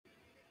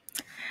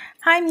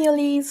Hi,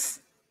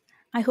 Muleys!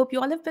 I hope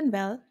you all have been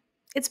well.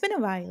 It's been a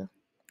while.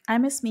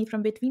 I'm Miss Me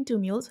from Between Two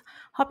Mules,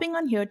 hopping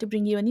on here to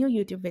bring you a new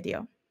YouTube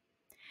video.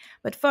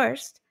 But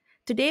first,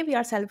 today we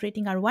are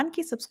celebrating our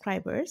 1K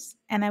subscribers,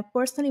 and I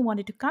personally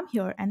wanted to come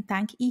here and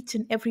thank each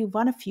and every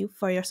one of you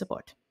for your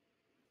support.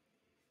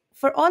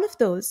 For all of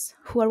those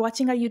who are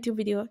watching our YouTube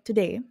video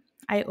today,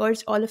 I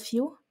urge all of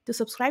you to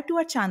subscribe to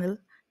our channel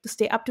to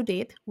stay up to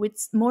date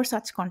with more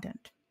such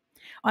content.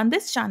 On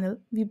this channel,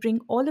 we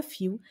bring all of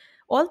you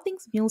all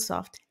things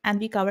MuleSoft and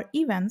we cover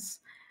events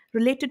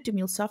related to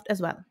MuleSoft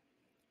as well.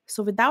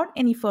 So without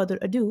any further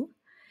ado,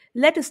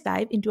 let us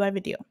dive into our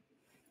video.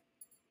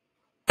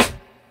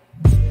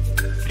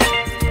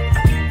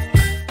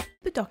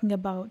 We're talking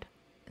about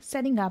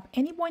setting up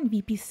Anypoint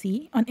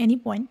VPC on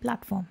Anypoint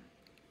platform.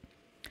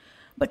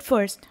 But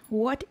first,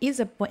 what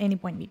is a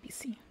Anypoint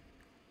VPC?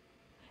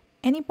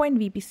 Anypoint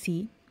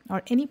VPC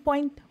or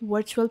Anypoint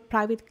Virtual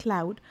Private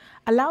Cloud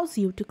allows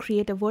you to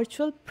create a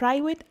virtual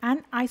private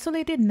and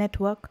isolated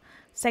network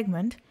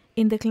segment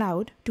in the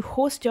cloud to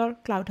host your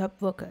Cloud Hub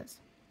workers.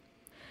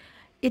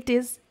 It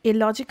is a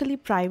logically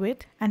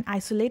private and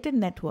isolated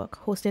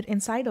network hosted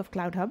inside of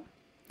Cloud Hub.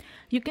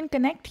 You can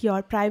connect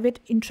your private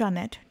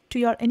intranet to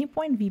your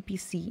Anypoint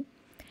VPC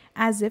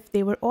as if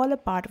they were all a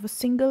part of a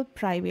single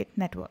private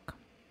network.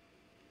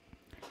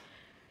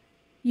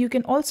 You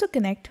can also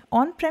connect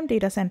on-prem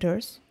data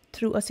centers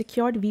through a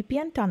secured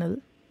VPN tunnel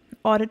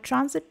or a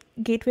transit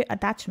gateway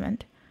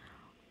attachment,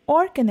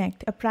 or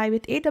connect a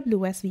private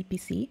AWS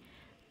VPC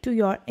to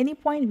your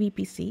Anypoint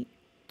VPC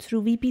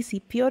through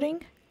VPC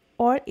peering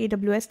or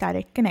AWS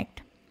Direct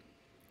Connect.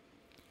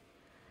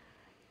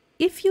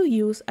 If you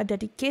use a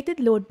dedicated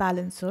load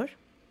balancer,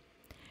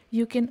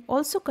 you can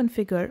also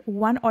configure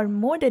one or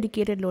more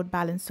dedicated load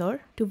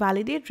balancer to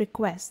validate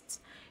requests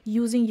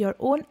using your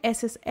own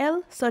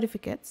SSL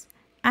certificates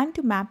and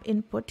to map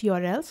input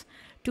URLs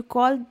to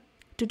call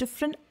to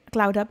different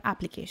Cloud Hub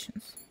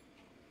applications.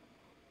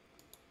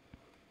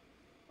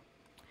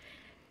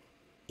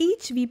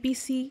 Each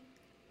VPC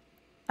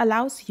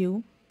allows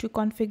you to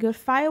configure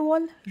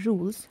firewall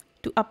rules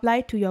to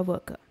apply to your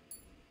worker.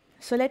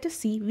 So let us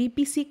see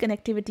VPC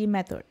connectivity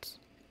methods.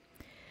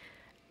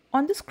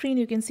 On the screen,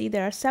 you can see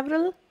there are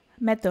several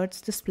methods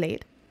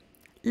displayed.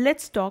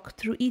 Let's talk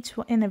through each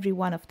and every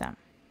one of them.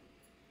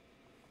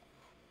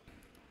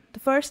 The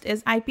first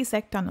is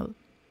IPsec tunnel.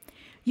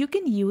 You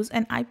can use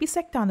an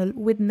IPsec tunnel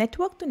with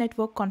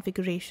network-to-network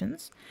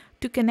configurations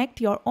to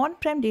connect your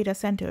on-prem data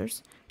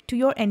centers to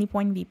your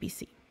Anypoint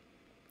VPC.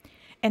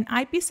 An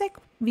IPsec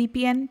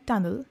VPN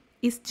tunnel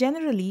is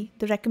generally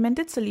the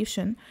recommended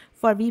solution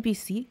for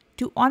VPC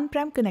to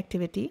on-prem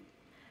connectivity,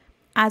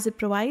 as it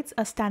provides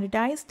a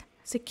standardized,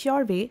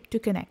 secure way to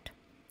connect.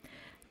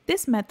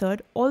 This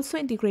method also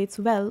integrates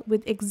well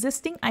with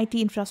existing IT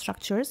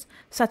infrastructures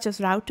such as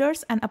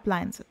routers and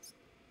appliances.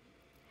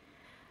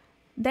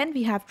 Then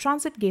we have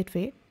Transit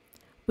Gateway,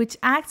 which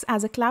acts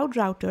as a cloud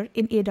router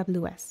in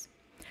AWS,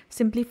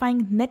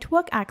 simplifying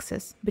network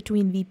access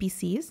between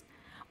VPCs,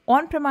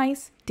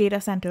 on-premise data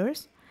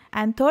centers,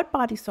 and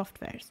third-party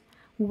softwares,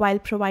 while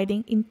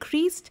providing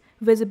increased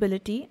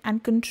visibility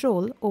and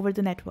control over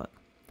the network.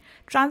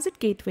 Transit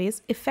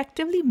gateways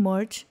effectively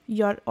merge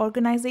your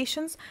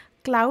organization's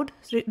cloud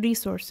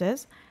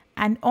resources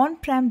and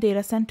on-prem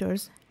data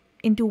centers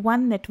into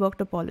one network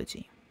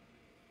topology.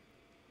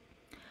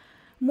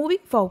 Moving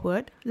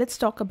forward, let's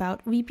talk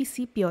about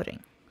VPC peering.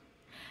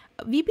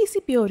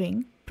 VPC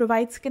peering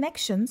provides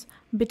connections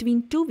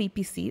between two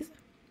VPCs.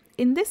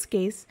 In this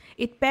case,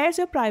 it pairs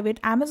your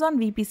private Amazon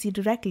VPC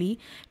directly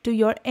to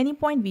your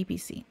Anypoint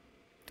VPC.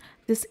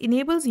 This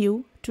enables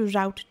you to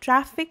route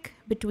traffic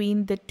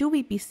between the two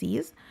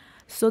VPCs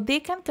so they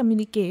can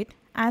communicate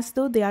as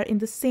though they are in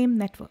the same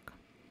network.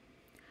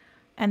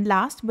 And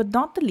last but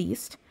not the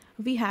least,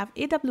 we have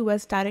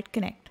AWS Direct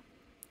Connect.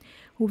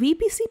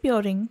 VPC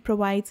peering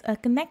provides a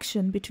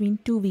connection between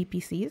two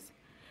VPCs,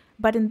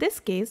 but in this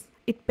case,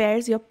 it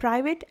pairs your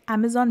private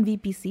Amazon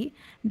VPC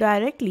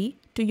directly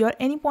to your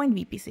Anypoint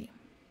VPC.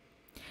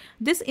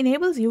 This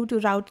enables you to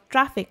route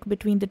traffic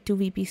between the two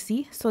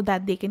VPC so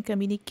that they can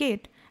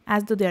communicate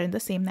as though they are in the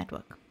same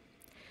network.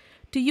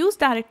 To use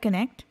Direct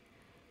Connect,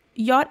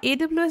 your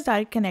AWS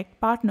Direct Connect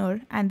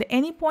partner and the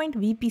Anypoint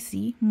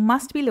VPC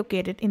must be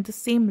located in the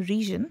same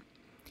region.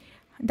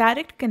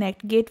 Direct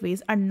Connect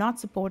gateways are not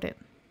supported.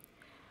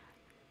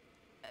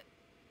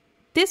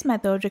 This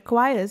method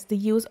requires the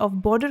use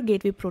of Border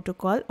Gateway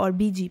Protocol or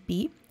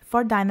BGP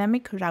for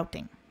dynamic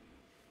routing.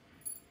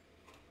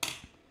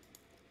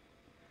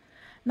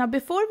 Now,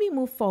 before we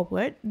move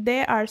forward,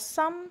 there are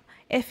some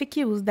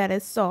FAQs that I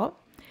saw,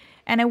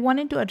 and I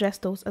wanted to address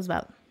those as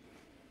well.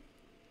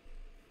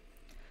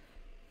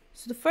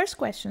 So the first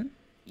question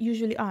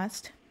usually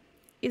asked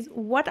is,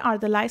 what are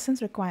the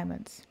license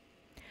requirements?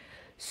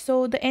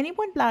 So the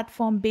Anypoint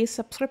platform-based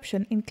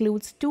subscription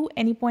includes two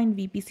Anypoint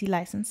VPC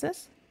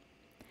licenses.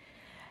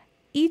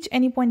 Each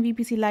Anypoint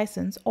VPC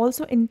license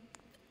also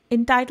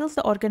entitles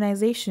the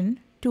organization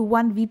to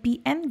one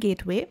VPN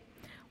gateway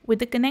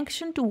with a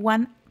connection to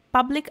one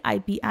public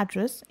IP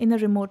address in a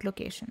remote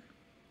location.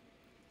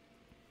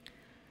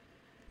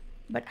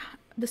 But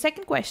the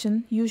second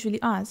question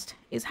usually asked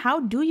is, how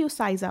do you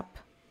size up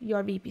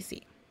your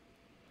VPC?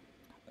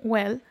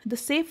 Well, the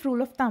safe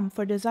rule of thumb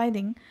for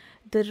deciding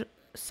the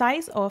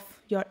size of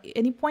your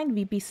Anypoint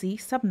VPC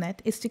subnet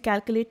is to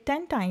calculate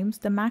 10 times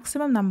the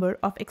maximum number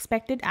of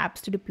expected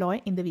apps to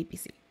deploy in the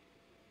VPC.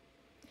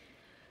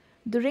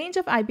 The range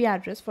of IP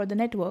address for the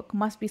network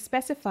must be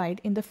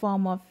specified in the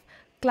form of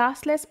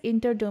classless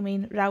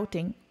interdomain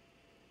routing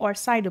or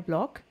CIDR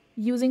block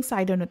using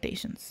CIDR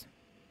notations.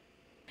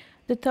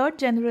 The third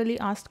generally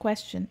asked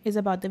question is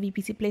about the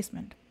VPC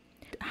placement.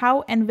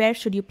 How and where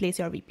should you place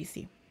your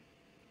VPC?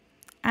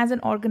 As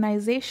an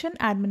organization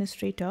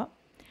administrator,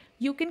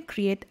 you can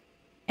create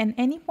an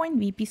Anypoint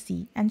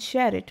VPC and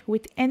share it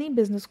with any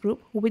business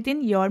group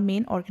within your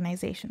main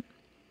organization.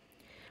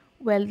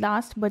 Well,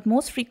 last but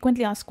most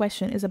frequently asked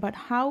question is about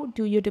how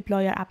do you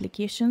deploy your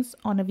applications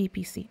on a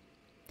VPC?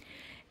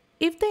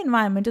 If the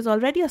environment is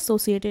already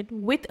associated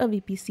with a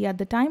VPC at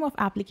the time of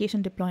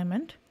application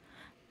deployment,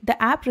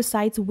 the app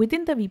resides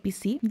within the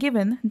VPC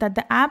given that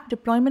the app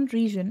deployment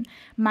region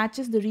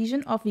matches the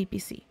region of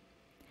VPC.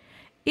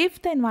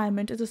 If the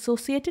environment is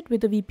associated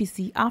with the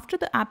VPC after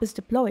the app is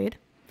deployed,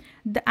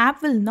 the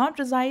app will not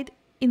reside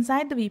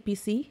inside the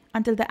VPC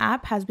until the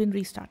app has been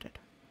restarted.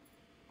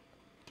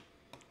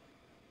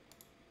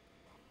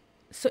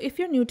 So if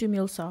you're new to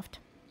MuleSoft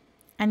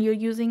and you're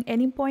using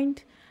Anypoint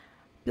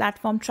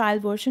platform trial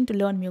version to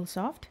learn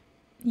MuleSoft,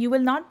 you will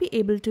not be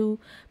able to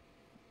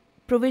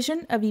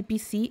provision a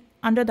VPC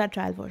under that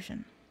trial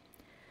version.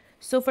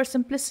 So for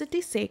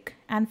simplicity's sake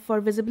and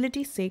for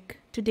visibility's sake,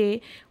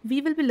 today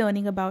we will be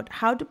learning about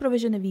how to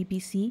provision a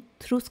VPC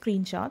through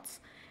screenshots,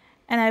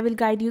 and I will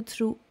guide you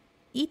through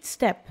each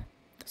step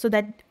so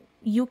that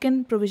you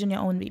can provision your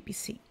own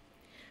VPC.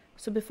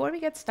 So before we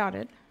get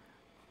started,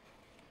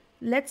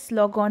 let's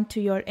log on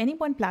to your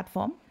Anypoint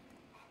platform.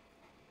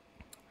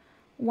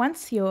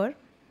 Once here,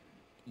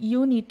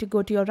 you need to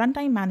go to your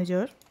runtime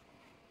manager.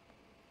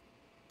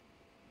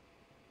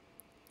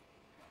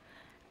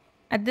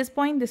 At this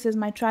point, this is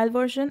my trial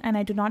version and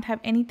I do not have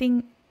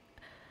anything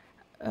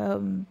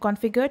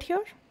configured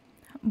here.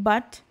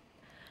 But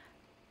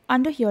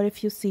under here,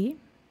 if you see,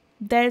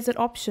 there is an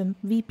option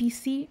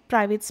VPC,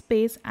 private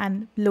space,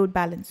 and load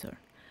balancer.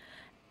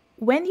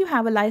 When you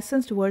have a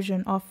licensed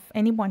version of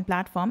Anypoint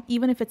platform,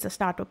 even if it's a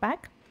starter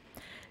pack,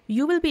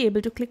 you will be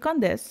able to click on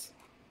this,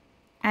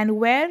 and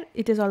where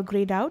it is all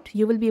grayed out,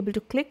 you will be able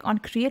to click on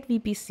Create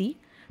VPC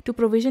to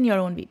provision your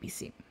own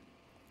VPC.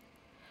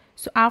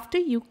 So after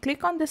you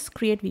click on this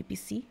Create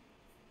VPC,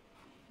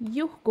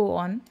 you go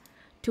on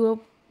to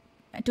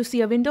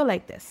see a window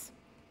like this.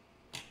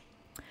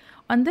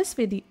 On this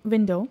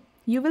window,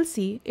 you will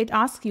see it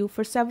asks you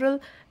for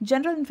several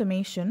general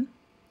information,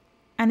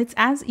 and it's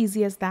as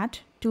easy as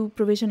that to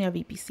provision your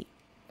VPC.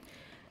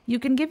 You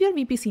can give your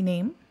VPC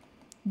name,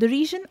 the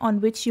region on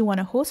which you want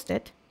to host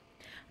it,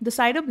 the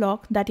CIDR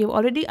block that you've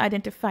already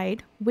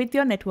identified with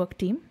your network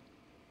team,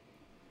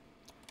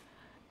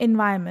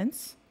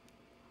 environments.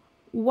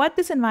 What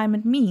this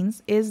environment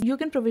means is you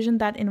can provision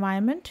that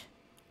environment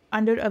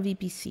under a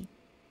VPC.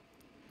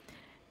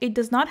 It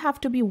does not have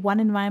to be one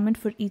environment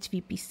for each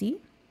VPC.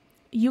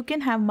 You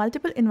can have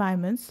multiple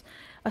environments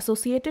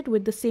associated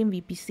with the same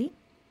VPC,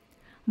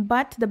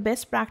 but the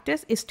best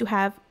practice is to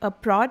have a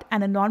prod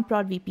and a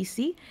non-prod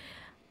VPC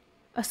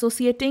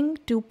associating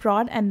to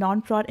prod and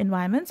non-prod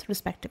environments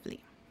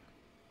respectively.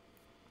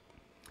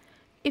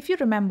 If you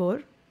remember,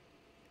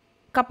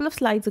 a couple of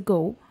slides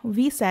ago,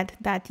 we said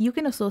that you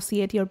can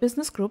associate your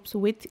business groups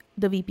with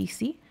the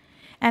VPC.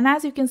 And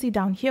as you can see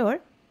down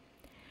here,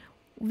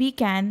 we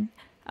can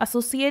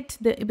associate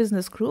the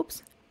business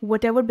groups,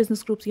 whatever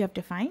business groups you have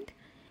defined,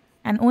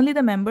 and only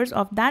the members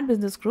of that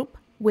business group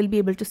will be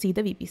able to see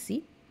the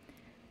VPC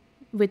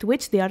with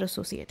which they are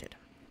associated.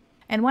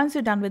 And once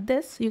you're done with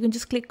this, you can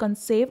just click on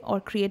Save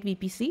or Create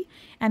VPC,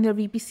 and your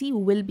VPC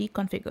will be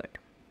configured.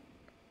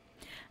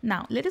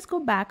 Now, let us go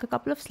back a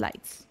couple of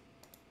slides.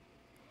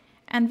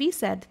 And we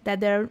said that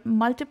there are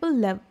multiple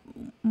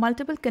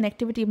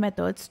connectivity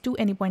methods to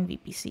Anypoint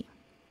VPC.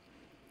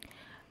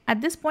 At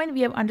this point,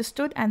 we have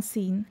understood and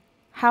seen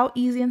how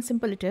easy and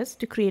simple it is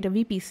to create a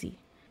VPC.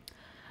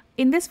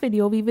 In this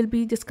video, we will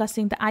be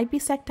discussing the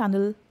IPsec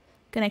Tunnel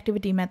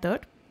connectivity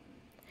method.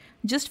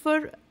 Just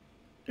for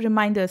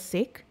reminder's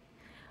sake,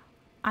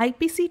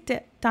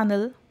 IPC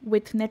Tunnel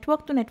with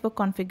network-to-network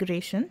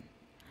configuration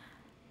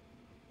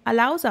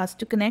allows us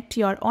to connect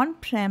your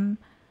on-prem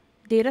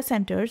data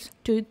centers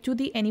to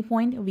the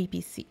Anypoint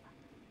VPC.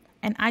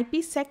 An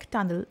IPsec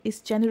tunnel is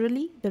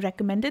generally the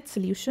recommended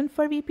solution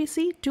for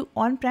VPC to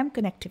on-prem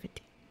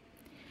connectivity.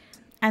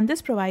 And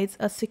this provides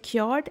a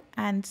secured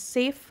and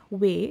safe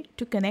way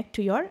to connect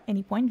to your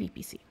Anypoint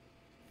VPC.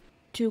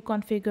 To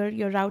configure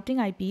your routing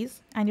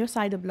IPs and your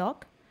CIDR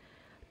block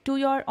to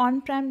your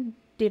on-prem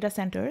data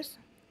centers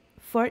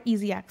for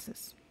easy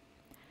access.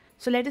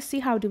 So let us see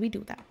how do we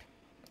do that.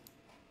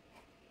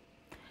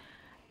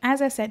 As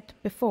I said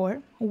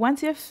before,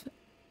 once you've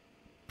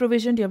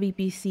provisioned your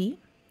VPC,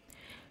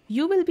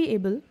 you will be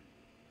able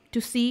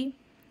to see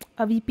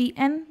a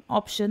VPN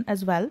option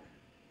as well.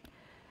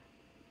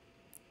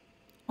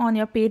 on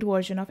your paid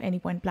version of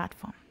Anypoint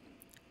platform.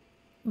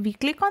 We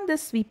click on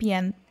this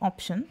VPN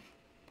option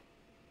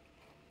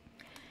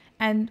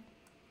and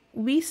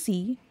we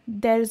see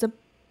there is a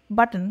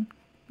button,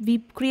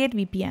 Create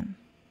VPN.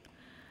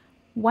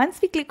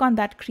 Once we click on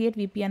that Create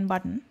VPN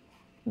button,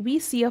 we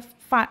see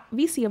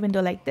a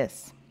window like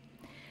this.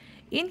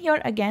 In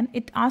here again,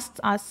 it asks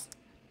us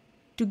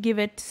to give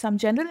it some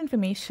general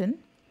information,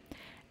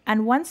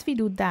 and once we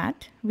do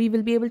that, we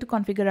will be able to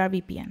configure our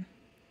VPN.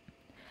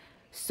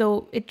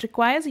 So it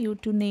requires you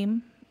to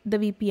name the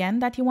VPN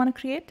that you want to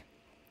create,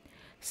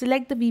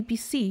 select the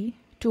VPC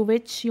to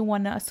which you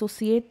want to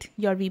associate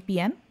your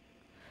VPN.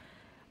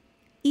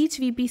 Each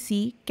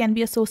VPC can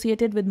be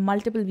associated with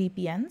multiple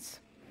VPNs.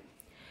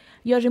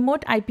 Your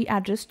remote IP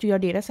address to your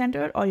data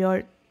center or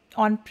your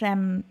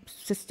on-prem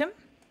system.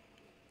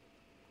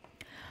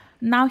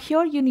 Now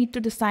here you need to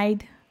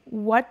decide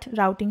what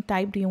routing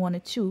type do you want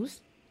to choose.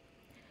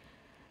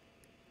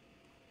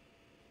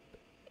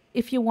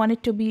 If you want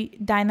it to be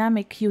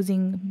dynamic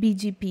using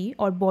BGP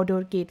or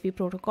Border Gateway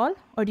Protocol,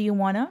 or do you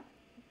want to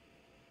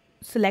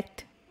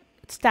select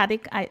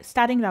static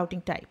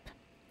routing type.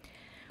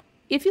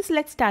 If you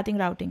select static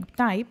routing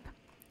type,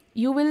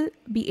 you will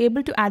be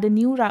able to add a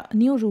new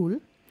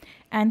rule,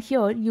 and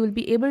here you will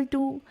be able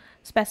to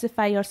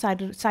specify your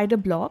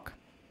CIDR block.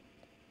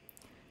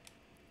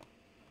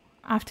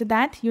 After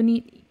that, you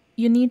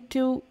need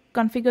to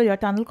configure your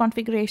tunnel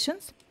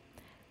configurations.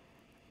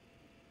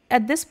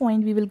 At this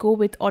point, we will go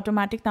with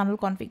automatic tunnel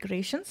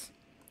configurations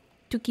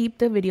to keep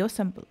the video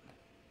simple.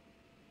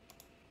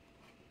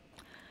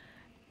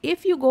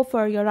 If you go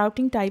for your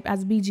routing type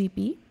as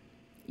BGP,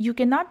 you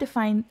cannot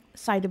define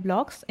CIDR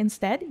blocks.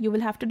 Instead, you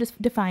will have to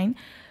define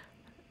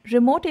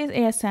remote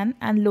ASN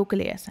and local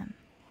ASN.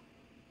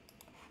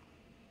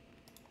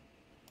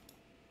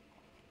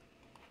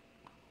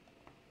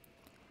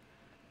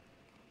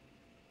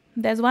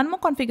 There's one more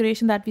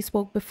configuration that we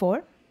spoke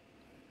before,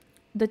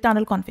 the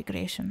tunnel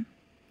configuration.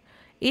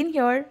 In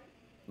here,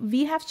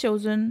 we have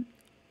chosen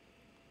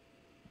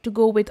to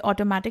go with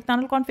automatic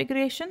tunnel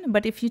configuration,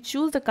 but if you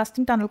choose the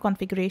custom tunnel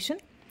configuration,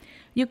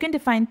 you can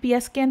define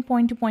PSK and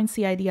point-to-point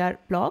CIDR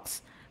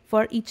blocks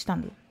for each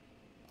tunnel.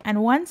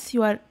 And once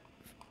you are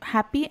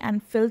happy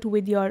and filled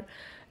with your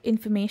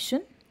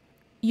information,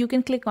 you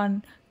can click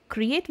on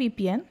Create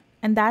VPN,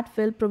 and that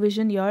will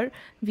provision your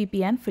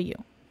VPN for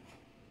you.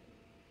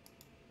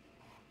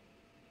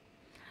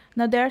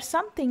 Now there are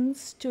some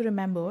things to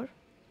remember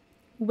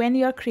when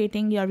you're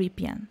creating your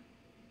VPN.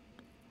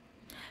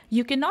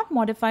 You cannot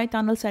modify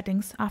tunnel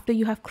settings after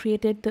you have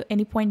created the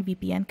Anypoint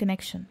VPN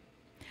connection.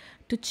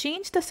 To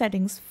change the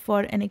settings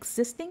for an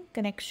existing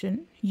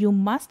connection, you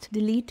must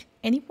delete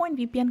Anypoint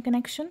VPN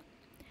connection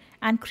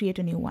and create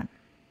a new one.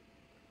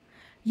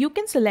 You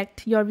can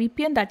select your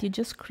VPN that you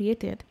just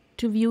created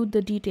to view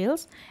the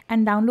details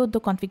and download the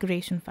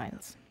configuration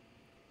files.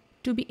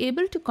 To be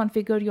able to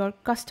configure your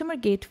customer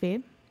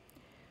gateway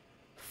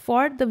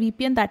for the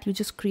VPN that you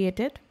just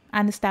created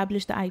and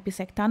establish the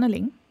IPsec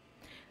tunneling,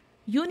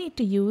 you need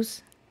to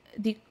use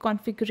the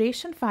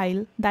configuration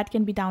file that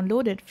can be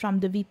downloaded from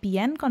the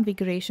VPN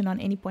configuration on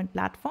Anypoint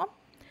platform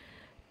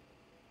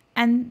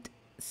and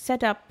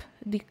set up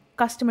the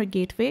customer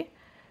gateway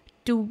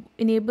to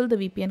enable the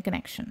VPN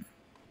connection.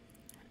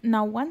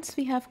 Now, once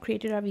we have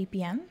created our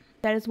VPN,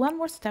 there is one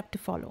more step to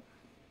follow.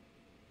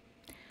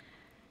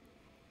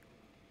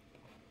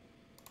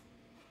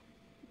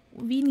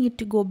 We need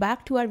to go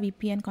back to our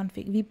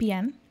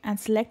VPN and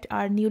select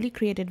our newly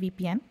created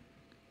VPN.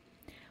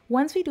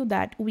 Once we do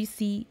that, we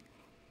see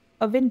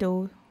a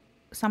window,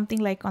 something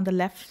like on the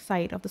left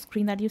side of the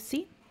screen that you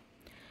see.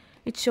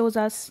 It shows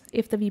us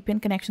if the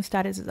VPN connection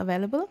status is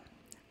available,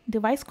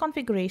 device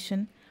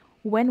configuration,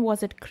 when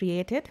was it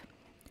created,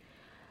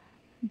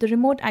 the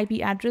remote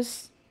IP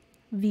address,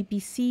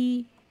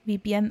 VPC,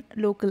 VPN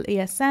local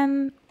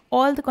ASN,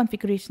 all the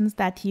configurations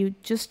that you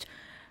just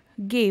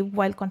gave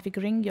while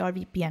configuring your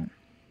VPN.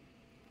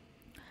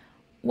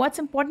 What's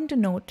important to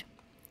note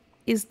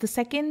is the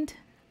second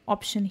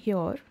option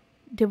here,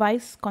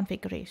 device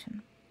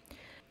configuration.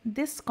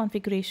 This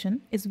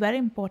configuration is very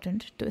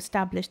important to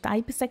establish the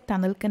IPsec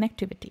tunnel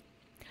connectivity.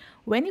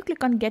 When you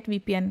click on Get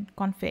VPN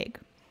Config,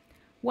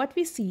 what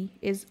we see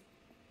is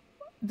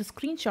the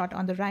screenshot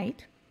on the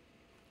right.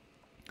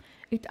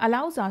 It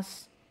allows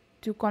us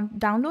to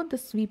download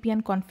this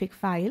VPN config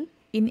file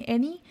in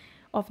any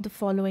of the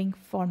following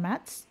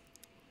formats.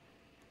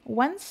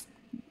 Once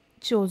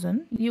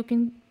chosen, you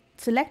can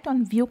select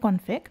on View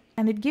Config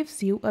and it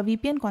gives you a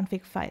VPN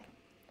config file.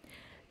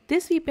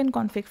 This VPN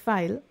config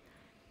file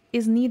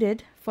is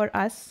needed for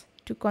us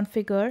to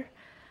configure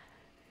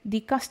the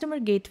customer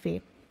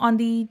gateway on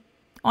the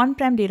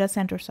on-prem data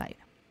center side.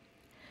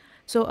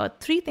 So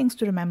 3 things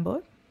to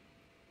remember.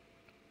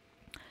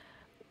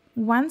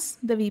 Once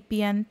the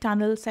VPN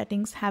tunnel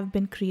settings have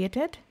been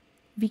created,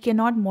 we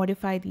cannot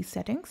modify these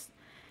settings.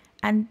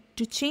 And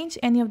to change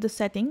any of the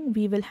setting,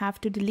 we will have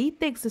to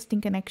delete the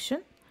existing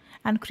connection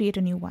and create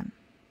a new one.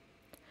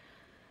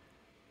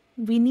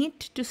 We need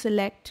to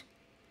select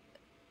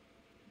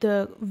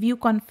the View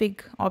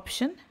Config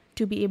option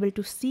to be able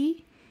to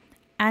see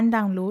and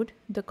download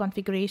the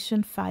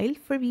configuration file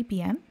for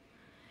VPN,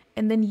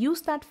 and then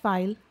use that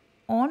file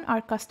on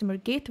our customer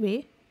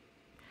gateway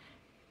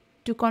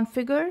to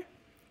configure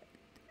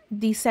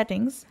these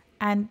settings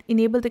and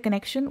enable the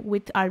connection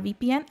with our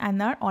VPN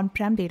and our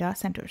on-prem data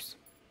centers.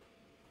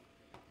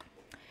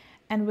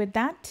 And with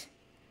that,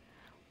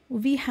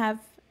 we have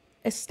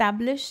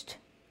established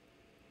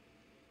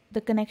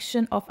the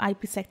connection of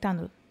IPsec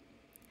tunnel.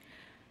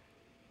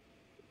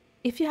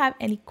 If you have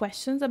any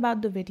questions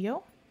about the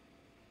video,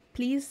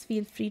 please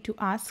feel free to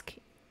ask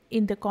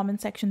in the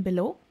comment section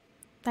below.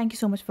 Thank you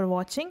so much for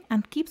watching,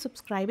 and keep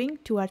subscribing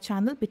to our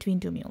channel Between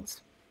Two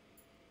Mules.